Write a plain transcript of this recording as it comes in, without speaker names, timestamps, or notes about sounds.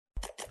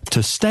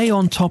To stay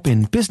on top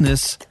in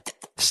business,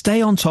 stay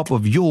on top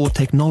of your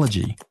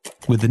technology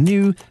with the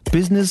new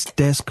Business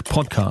Desk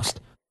podcast,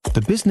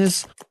 The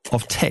Business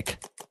of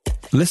Tech.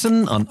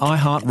 Listen on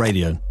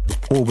iHeartRadio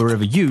or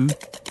wherever you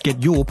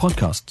get your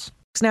podcasts.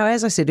 Now,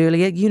 as I said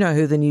earlier, you know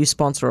who the new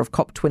sponsor of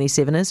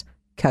COP27 is?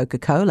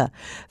 Coca-Cola.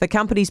 The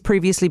company's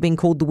previously been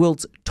called the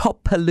world's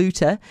top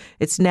polluter.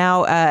 It's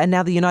now, and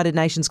now the United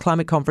Nations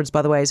Climate Conference,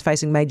 by the way, is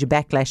facing major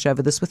backlash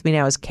over this. With me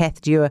now is Kath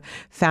Dewar,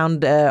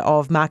 founder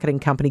of marketing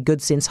company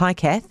Good Sense. Hi,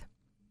 Kath.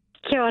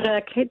 Kia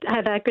ora,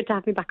 Heather. Good to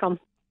have me back on.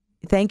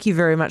 Thank you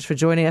very much for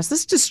joining us.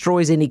 This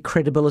destroys any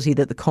credibility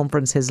that the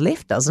conference has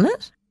left, doesn't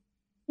it?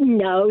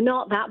 No,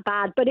 not that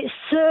bad, but it's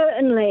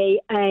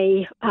certainly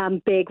a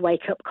big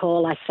wake-up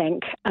call, I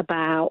think,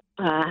 about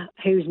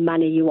whose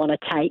money you want to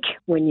take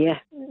when you're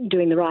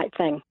doing the right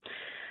thing.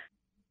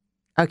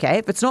 Okay,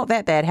 if it's not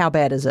that bad, how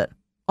bad is it?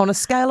 On a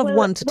scale of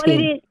 1 to 10?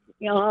 It is,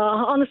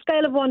 on a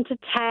scale of 1 to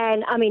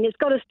 10, I mean, it's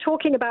got us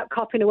talking about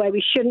COP in a way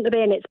we shouldn't have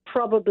been. It's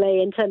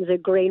probably, in terms of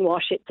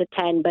greenwash, it's a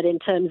 10, but in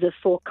terms of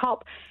for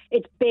COP,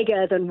 it's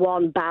bigger than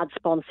one bad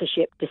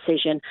sponsorship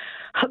decision.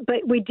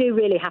 But we do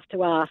really have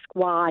to ask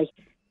why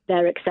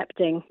they're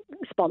accepting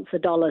sponsor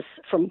dollars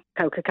from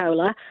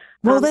Coca-Cola.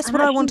 Well, that's what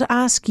I want to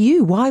ask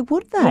you. Why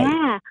would they?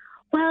 Yeah,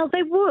 well,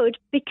 they would,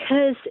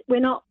 because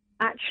we're not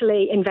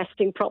actually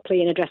investing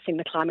properly in addressing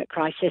the climate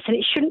crisis. And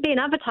it shouldn't be an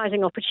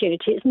advertising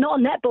opportunity. It's not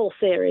a netball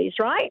series,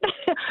 right?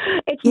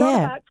 It's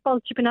not about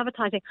sponsorship and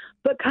advertising.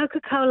 But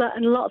Coca-Cola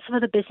and lots of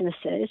other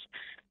businesses,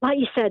 like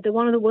you said, they're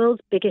one of the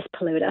world's biggest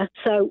polluter.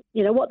 So,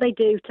 you know, what they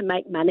do to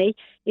make money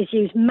is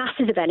use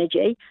masses of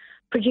energy,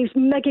 produce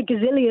mega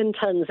gazillion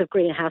tons of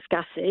greenhouse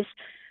gases,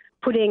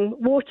 putting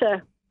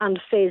water and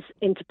fizz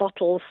into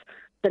bottles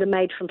that are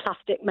made from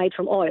plastic, made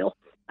from oil,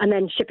 and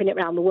then shipping it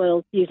around the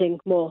world using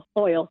more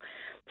oil.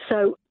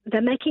 So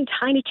they're making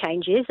tiny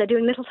changes. They're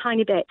doing little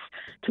tiny bits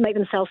to make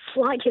themselves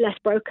slightly less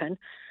broken,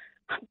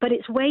 but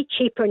it's way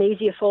cheaper and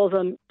easier for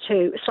them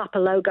to slap a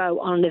logo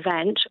on an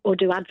event or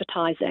do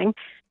advertising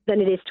than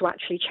it is to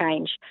actually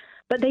change.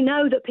 But they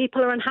know that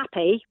people are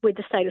unhappy with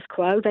the status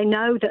quo. They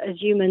know that as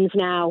humans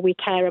now, we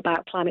care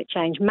about climate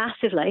change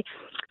massively.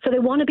 So they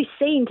want to be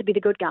seen to be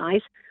the good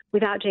guys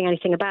without doing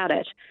anything about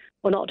it,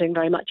 or not doing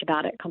very much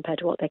about it compared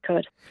to what they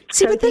could.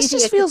 See, but this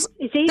just feels...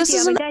 It's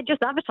easier. They're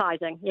just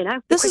advertising, you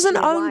know? This is an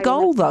own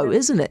goal, though,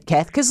 isn't it,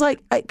 Kath? Because,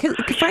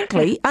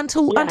 frankly,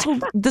 until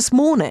this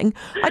morning,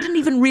 I didn't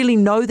even really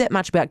know that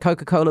much about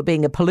Coca-Cola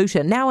being a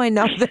polluter. Now I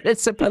know that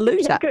it's a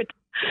polluter. Yeah, good.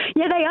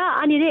 Yeah, they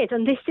are, and it is.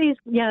 And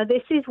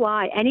this is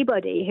why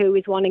anybody who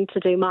is wanting to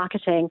do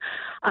marketing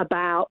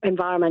about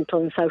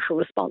environmental and social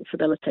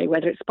responsibility,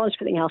 whether it's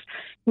sponsored or anything else,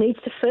 needs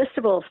to first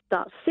of all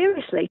start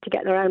seriously to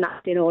get their own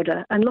act in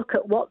order and look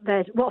at what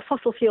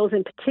fossil fuels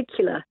in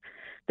particular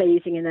they're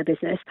using in their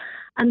business,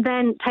 and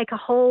then take a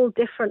whole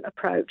different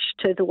approach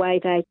to the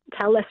way they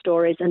tell their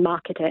stories and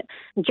market it.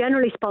 And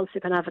generally,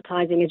 sponsorship and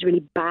advertising is a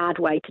really bad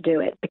way to do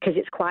it because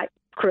it's quite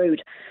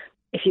crude,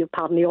 if you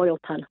pardon the oil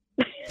pun.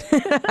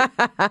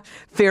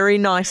 Very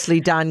nicely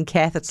done,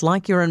 Kath. It's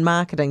like you're in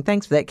marketing.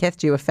 Thanks for that, Kath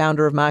Dewar,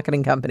 founder of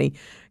marketing company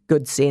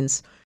Good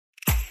Sense.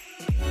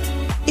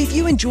 If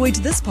you enjoyed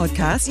this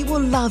podcast, you will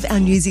love our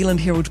New Zealand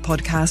Herald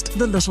podcast,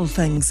 The Little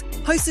Things,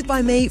 hosted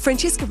by me,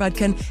 Francesca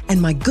Rudkin,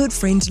 and my good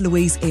friend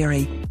Louise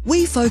Airy.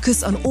 We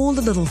focus on all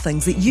the little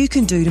things that you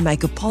can do to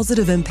make a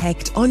positive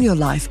impact on your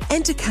life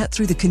and to cut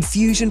through the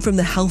confusion from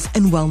the health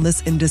and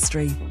wellness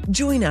industry.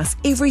 Join us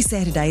every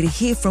Saturday to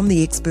hear from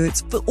the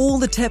experts for all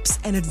the tips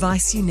and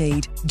advice you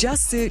need.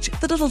 Just search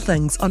The Little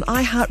Things on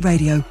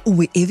iHeartRadio or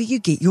wherever you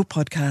get your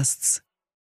podcasts.